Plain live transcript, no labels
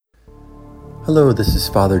Hello, this is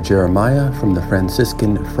Father Jeremiah from the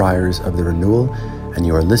Franciscan Friars of the Renewal, and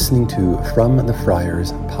you are listening to From the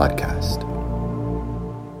Friars podcast.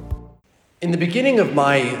 In the beginning of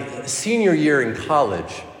my senior year in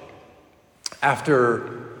college,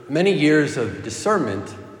 after many years of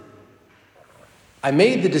discernment, I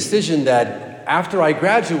made the decision that after I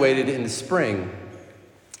graduated in the spring,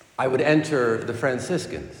 I would enter the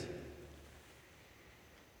Franciscans.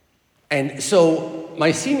 And so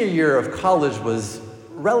my senior year of college was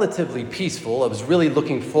relatively peaceful. I was really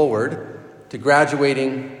looking forward to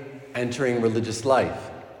graduating, entering religious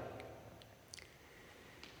life.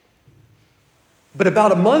 But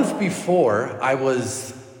about a month before I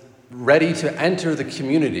was ready to enter the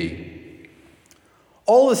community,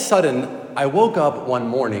 all of a sudden I woke up one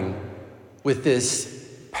morning with this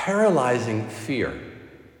paralyzing fear.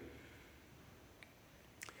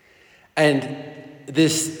 And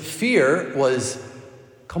this fear was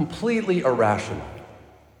completely irrational.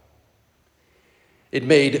 It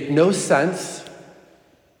made no sense,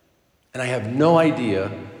 and I have no idea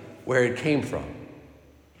where it came from.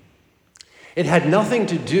 It had nothing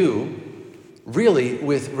to do, really,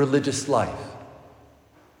 with religious life.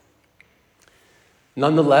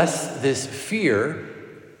 Nonetheless, this fear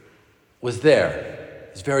was there.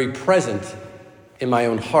 It was very present in my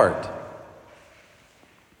own heart.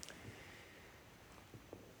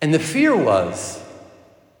 And the fear was,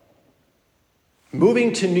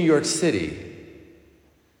 moving to New York City,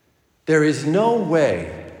 there is no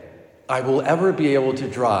way I will ever be able to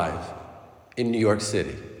drive in New York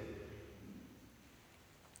City.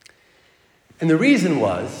 And the reason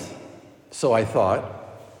was, so I thought,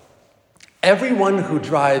 everyone who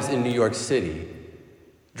drives in New York City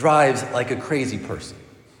drives like a crazy person.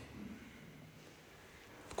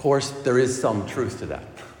 Of course, there is some truth to that.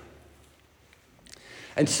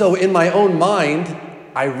 And so in my own mind,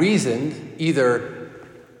 I reasoned either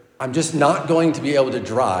I'm just not going to be able to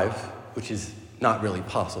drive, which is not really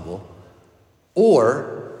possible,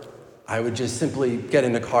 or I would just simply get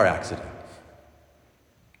in a car accident.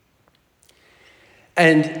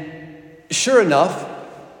 And sure enough,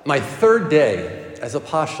 my third day as a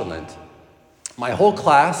postulant, my whole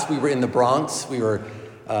class, we were in the Bronx, we were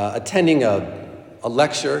attending a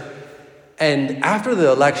lecture, and after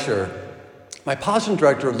the lecture, my postulant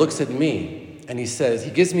director looks at me and he says,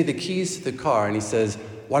 he gives me the keys to the car and he says,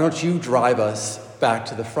 "Why don't you drive us back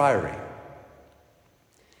to the friary?"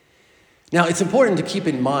 Now, it's important to keep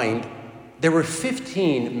in mind, there were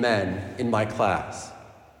 15 men in my class.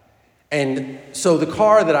 And so the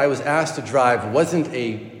car that I was asked to drive wasn't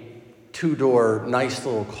a two-door, nice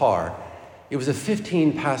little car. It was a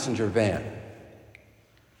 15-passenger van.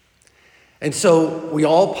 And so we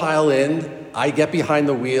all pile in. I get behind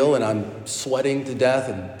the wheel and I'm sweating to death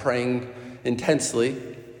and praying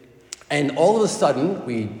intensely. And all of a sudden,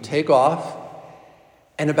 we take off.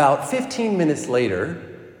 And about 15 minutes later,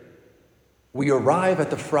 we arrive at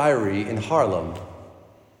the friary in Harlem.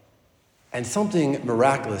 And something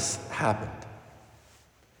miraculous happened.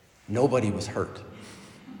 Nobody was hurt.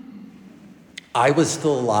 I was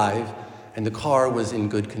still alive, and the car was in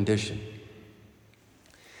good condition.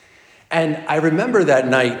 And I remember that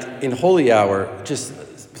night in Holy Hour, just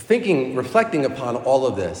thinking, reflecting upon all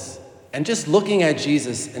of this, and just looking at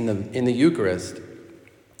Jesus in the Eucharist. And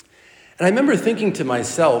I remember thinking to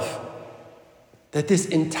myself that this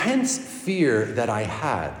intense fear that I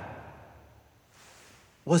had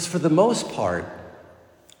was, for the most part,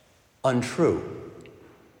 untrue.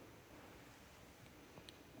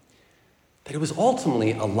 That it was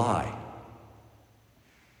ultimately a lie.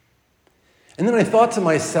 And then I thought to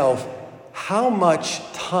myself, how much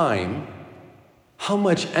time, how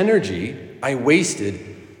much energy I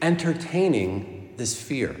wasted entertaining this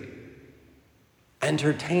fear,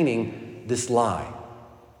 entertaining this lie.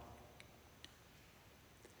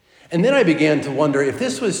 And then I began to wonder, if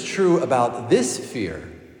this was true about this fear,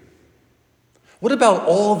 what about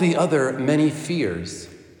all the other many fears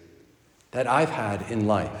that I've had in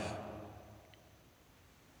life?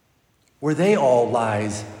 Were they all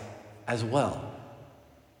lies as well?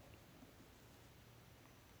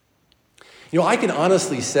 You know, I can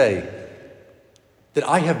honestly say that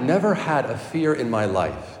I have never had a fear in my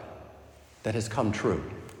life that has come true.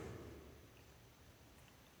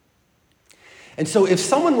 And so if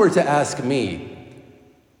someone were to ask me,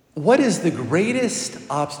 what is the greatest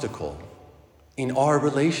obstacle in our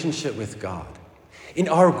relationship with God, in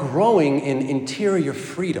our growing in interior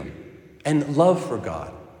freedom and love for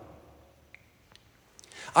God?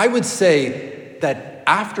 I would say that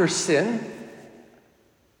after sin,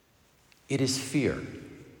 it is fear.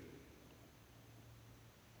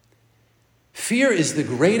 Fear is the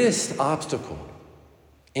greatest obstacle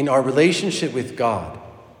in our relationship with God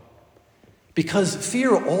because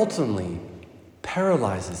fear ultimately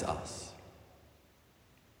paralyzes us.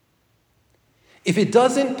 If it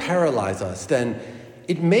doesn't paralyze us, then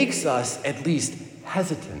it makes us at least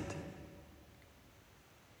hesitant.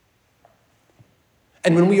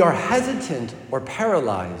 And when we are hesitant or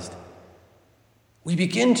paralyzed, we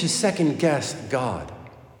begin to second guess God.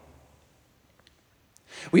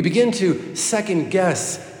 We begin to second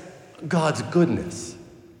guess God's goodness,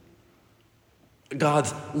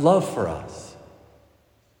 God's love for us,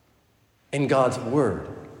 and God's word.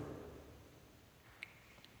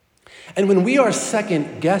 And when we are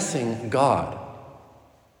second guessing God,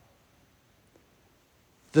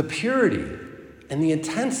 the purity and the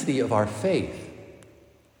intensity of our faith,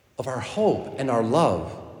 of our hope and our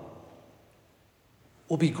love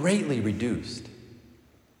will be greatly reduced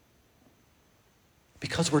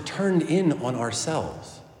because we're turned in on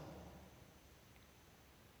ourselves.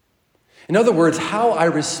 In other words, how I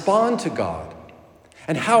respond to God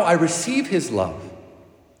and how I receive his love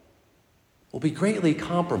will be greatly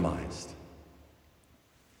compromised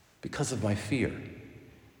because of my fear.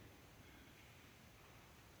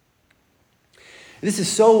 This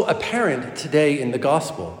is so apparent today in the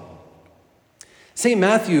gospel. St.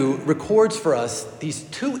 Matthew records for us these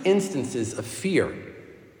two instances of fear,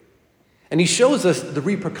 and he shows us the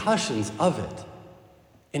repercussions of it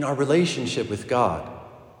in our relationship with God.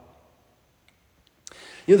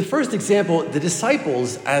 The first example, the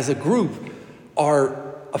disciples as a group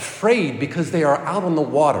are afraid because they are out on the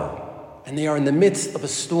water and they are in the midst of a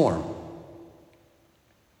storm.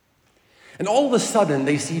 And all of a sudden,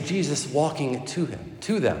 they see Jesus walking to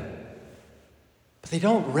them, but they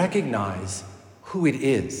don't recognize who it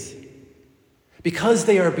is. Because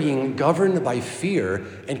they are being governed by fear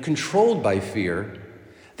and controlled by fear,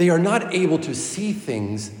 they are not able to see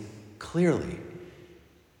things clearly.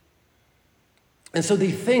 And so they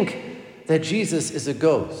think that Jesus is a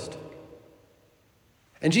ghost.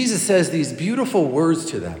 And Jesus says these beautiful words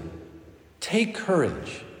to them: "Take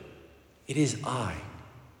courage, it is I.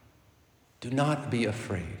 Do not be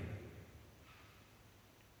afraid."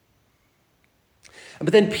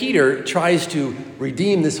 But then Peter tries to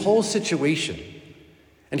redeem this whole situation,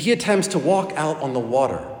 and he attempts to walk out on the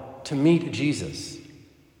water to meet Jesus.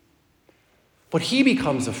 But he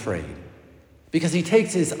becomes afraid because he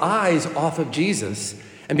takes his eyes off of Jesus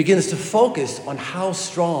and begins to focus on how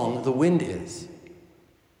strong the wind is.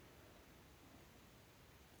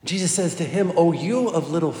 Jesus says to him, "O you of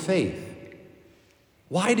little faith,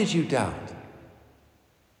 why did you doubt?"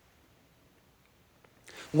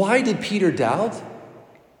 Why did Peter doubt?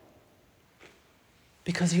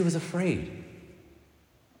 Because he was afraid.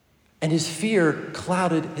 And his fear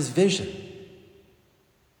clouded his vision.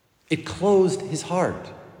 It closed his heart.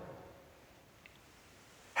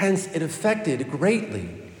 Hence, it affected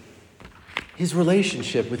greatly his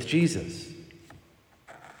relationship with Jesus.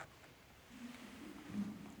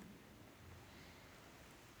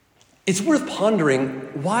 It's worth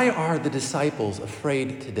pondering, why are the disciples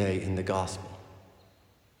afraid today in the gospel?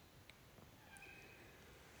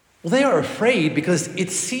 Well, they are afraid because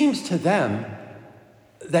it seems to them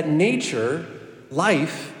that nature,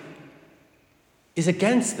 life, is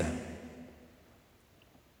against them.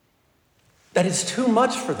 That it's too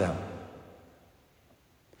much for them.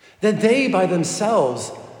 That they by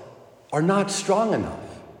themselves are not strong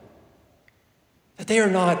enough. That they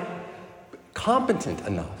are not competent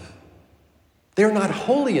enough. They're not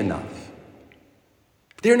holy enough.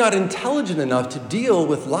 They're not intelligent enough to deal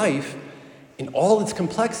with life in all its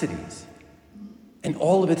complexities and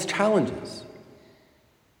all of its challenges.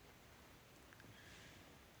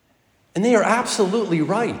 And they are absolutely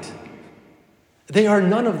right. They are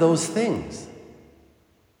none of those things.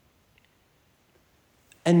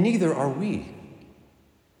 And neither are we.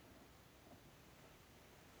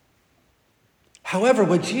 However,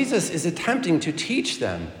 what Jesus is attempting to teach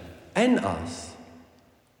them and us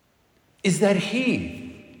is that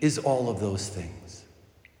he is all of those things.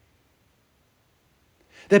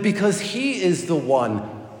 That because he is the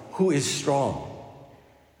one who is strong,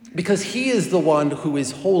 because he is the one who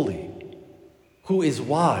is holy, who is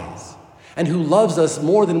wise, and who loves us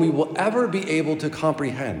more than we will ever be able to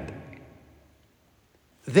comprehend,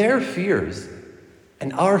 their fears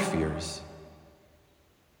and our fears,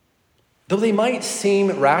 though they might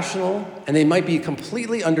seem rational and they might be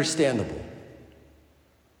completely understandable,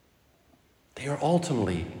 they are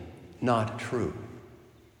ultimately not true.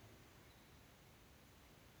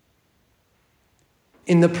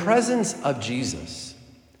 In the presence of Jesus,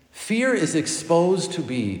 fear is exposed to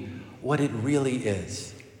be what it really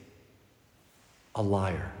is: a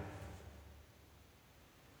liar.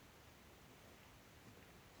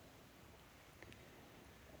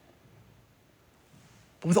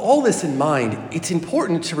 With all this in mind, it's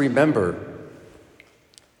important to remember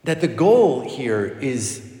that the goal here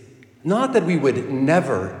is not that we would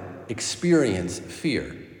never experience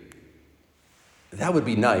fear. That would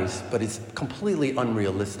be nice, but it's completely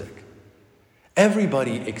unrealistic.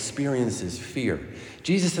 Everybody experiences fear.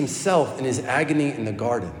 Jesus himself, in his agony in the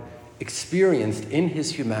garden, experienced in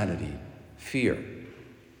his humanity fear.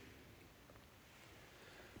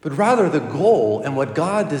 But rather, the goal and what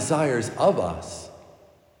God desires of us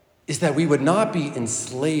is that we would not be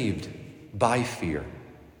enslaved by fear,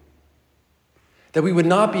 that we would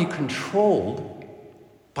not be controlled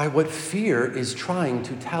by what fear is trying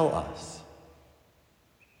to tell us,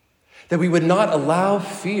 that we would not allow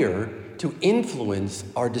fear to influence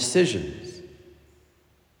our decisions,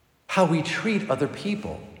 how we treat other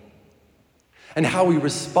people, and how we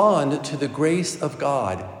respond to the grace of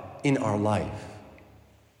God in our life.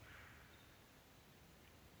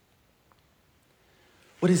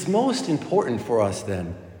 What is most important for us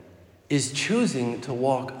then is choosing to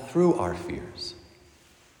walk through our fears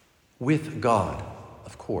with God,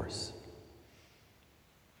 of course.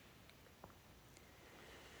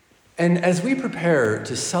 And as we prepare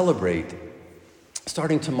to celebrate,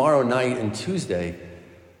 starting tomorrow night and Tuesday,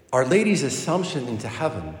 Our Lady's Assumption into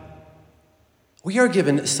heaven, we are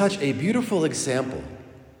given such a beautiful example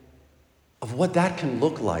of what that can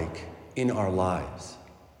look like in our lives.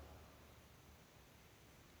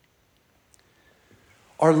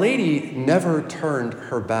 Our Lady never turned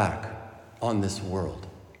her back on this world,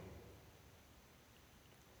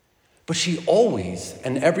 but she always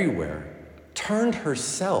and everywhere turned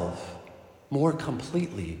herself more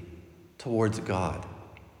completely towards God.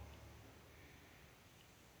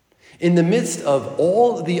 In the midst of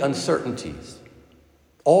all the uncertainties,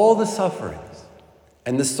 all the sufferings,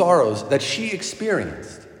 and the sorrows that she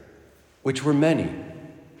experienced, which were many,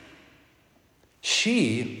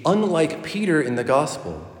 she, unlike Peter in the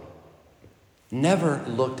gospel, never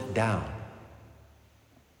looked down.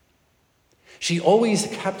 She always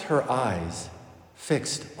kept her eyes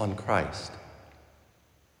fixed on Christ.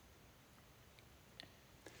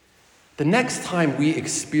 The next time we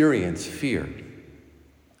experience fear,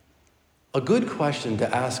 a good question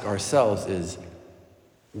to ask ourselves is,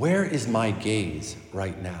 where is my gaze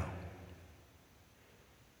right now?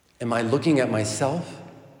 Am I looking at myself?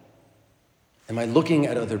 Am I looking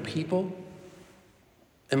at other people?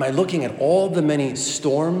 Am I looking at all the many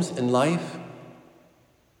storms in life?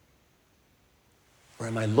 Or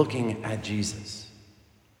am I looking at Jesus?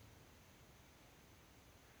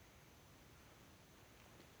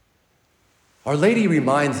 Our Lady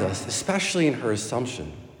reminds us, especially in her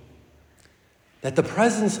Assumption, that the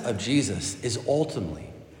presence of Jesus is ultimately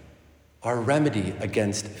our remedy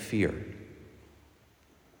against fear,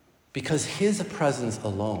 because his presence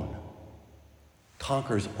alone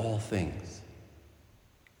conquers all things.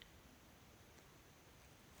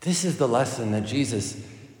 This is the lesson that Jesus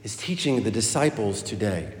is teaching the disciples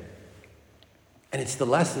today, and it's the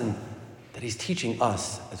lesson that he's teaching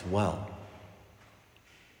us as well.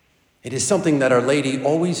 It is something that Our Lady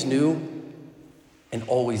always knew and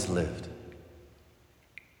always lived.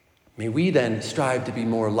 May we then strive to be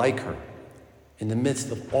more like her in the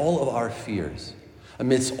midst of all of our fears,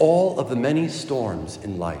 amidst all of the many storms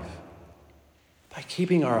in life, by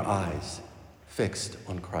keeping our eyes fixed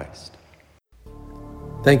on Christ.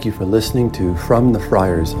 Thank you for listening to From the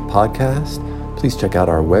Friars podcast. Please check out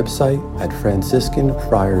our website at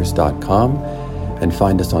franciscanfriars.com and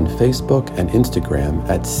find us on Facebook and Instagram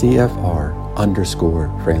at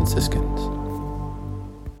CFR_Franciscans.